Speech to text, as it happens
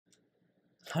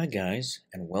Hi guys,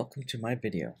 and welcome to my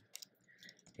video.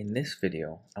 In this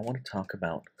video, I want to talk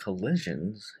about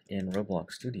collisions in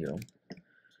Roblox Studio.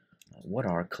 What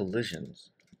are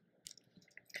collisions?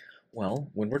 Well,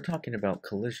 when we're talking about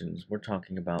collisions, we're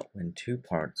talking about when two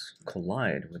parts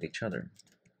collide with each other,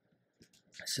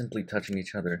 simply touching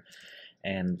each other.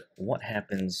 And what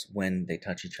happens when they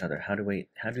touch each other? How do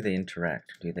they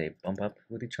interact? Do they bump up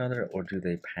with each other, or do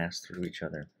they pass through each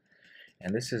other?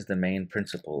 And this is the main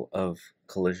principle of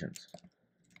collisions.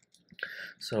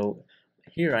 So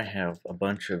here I have a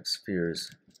bunch of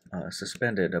spheres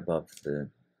suspended above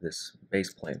this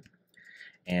base plate,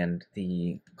 and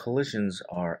the collisions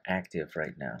are active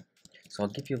right now. So I'll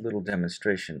give you a little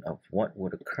demonstration of what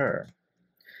would occur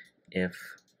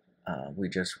if we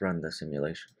just run the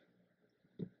simulation.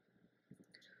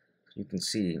 You can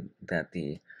see that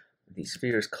the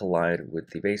spheres collide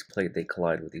with the base plate, they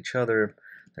collide with each other,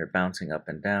 they're bouncing up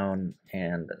and down,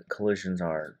 and collisions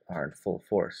are in full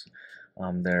force.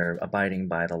 They're abiding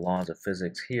by the laws of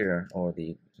physics here, or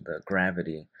the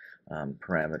gravity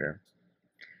parameter,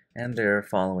 and they're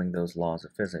following those laws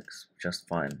of physics just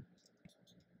fine.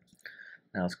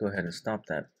 Now let's go ahead and stop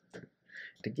that.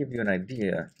 To give you an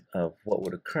idea of what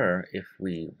would occur if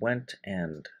we went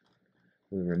and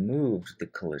we removed the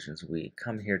collisions, we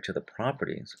come here to the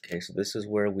properties. Okay, so this is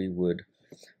where we would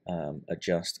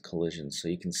adjust collisions. So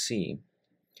you can see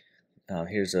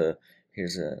here's a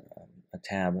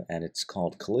tab, and it's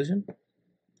called collision,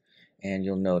 and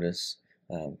you'll notice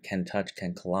can touch,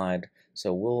 can collide.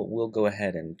 So we'll go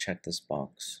ahead and check this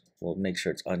box. We'll make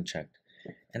sure it's unchecked,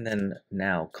 and then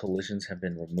now collisions have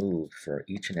been removed for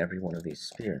each and every one of these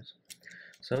spheres.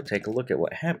 So take a look at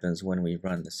what happens when we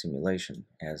run the simulation.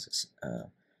 As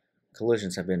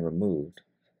collisions have been removed,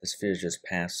 the spheres just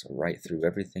pass right through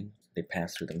everything. They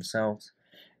pass through themselves,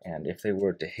 and if they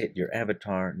were to hit your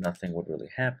avatar, nothing would really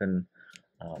happen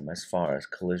as far as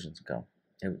collisions go.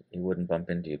 It wouldn't bump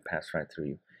into you, pass right through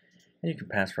you, and you can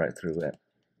pass right through it.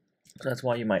 So that's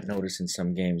why you might notice in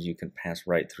some games you can pass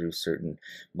right through certain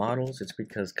models. It's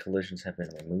because collisions have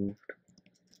been removed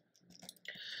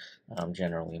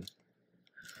generally.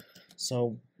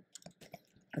 So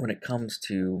when it comes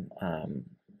to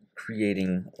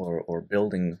creating or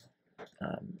building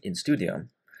in Studio,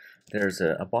 there's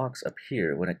a box up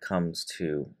here when it comes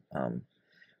to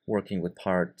working with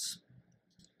parts.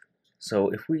 So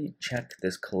if we check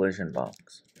this collision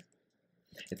box,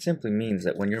 it simply means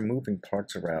that when you're moving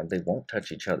parts around, they won't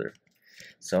touch each other.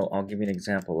 So I'll give you an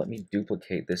example. Let me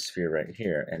duplicate this sphere right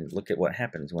here, and look at what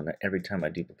happens every time I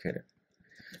duplicate it.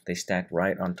 They stack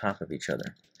right on top of each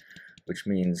other, which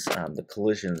means the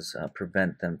collisions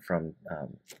prevent them from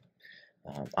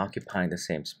occupying the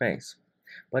same space.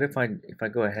 But if I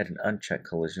go ahead and uncheck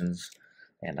collisions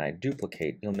and I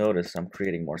duplicate, you'll notice I'm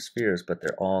creating more spheres, but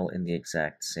they're all in the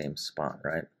exact same spot,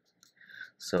 right?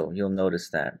 So you'll notice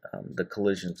that the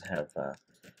collisions have,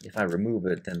 if I remove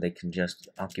it, then they can just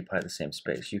occupy the same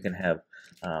space. You can have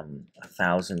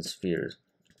 1,000 spheres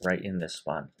right in this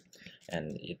spot,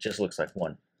 and it just looks like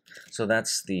one. So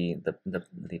that's the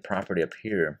property up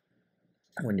here.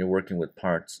 When you're working with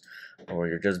parts or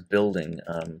you're just building,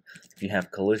 if you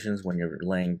have collisions when you're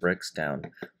laying bricks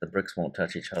down, the bricks won't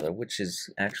touch each other, which is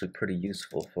actually pretty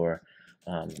useful for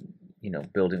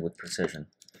building with precision.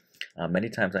 Many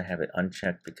times I have it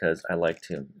unchecked because I like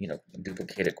to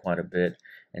duplicate it quite a bit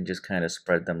and just kind of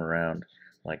spread them around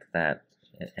like that,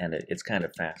 and it's kind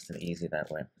of fast and easy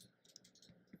that way.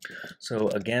 So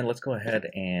again, let's go ahead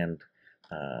and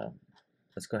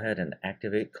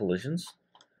activate collisions.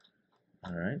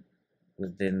 All right,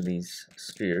 within these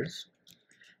spheres,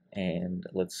 and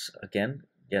let's again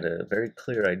get a very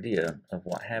clear idea of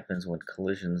what happens when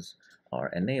collisions are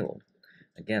enabled.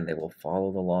 Again, they will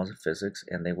follow the laws of physics,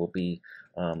 and they will be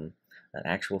an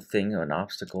actual thing or an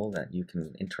obstacle that you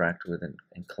can interact with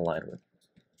and collide with.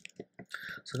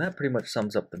 So that pretty much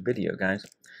sums up the video, guys.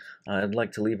 I'd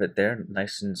like to leave it there,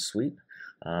 nice and sweet.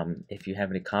 If you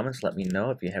have any comments, let me know.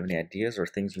 If you have any ideas or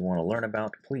things you want to learn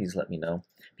about, please let me know.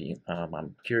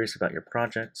 I'm curious about your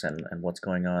projects and what's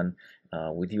going on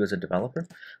with you as a developer.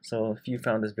 So if you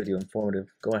found this video informative,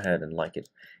 go ahead and like it.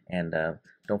 And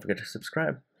don't forget to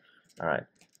subscribe. All right.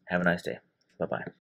 Have a nice day. Bye-bye.